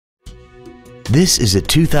This is a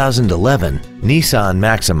 2011 Nissan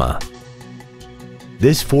Maxima.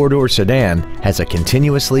 This four-door sedan has a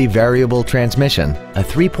continuously variable transmission, a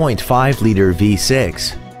 3.5-liter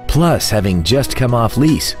V6. Plus, having just come off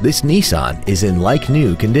lease, this Nissan is in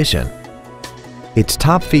like-new condition. Its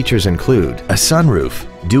top features include a sunroof,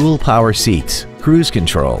 dual power seats, cruise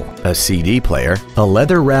control, a CD player, a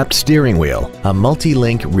leather-wrapped steering wheel, a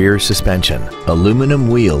multi-link rear suspension, aluminum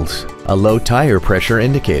wheels, a low tire pressure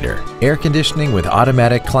indicator, air conditioning with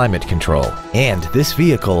automatic climate control, and this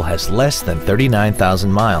vehicle has less than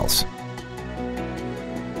 39,000 miles.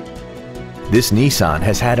 This Nissan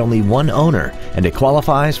has had only one owner and it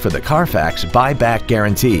qualifies for the Carfax buyback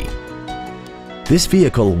guarantee. This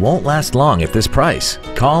vehicle won't last long at this price.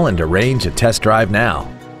 Call and arrange a test drive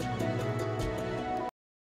now.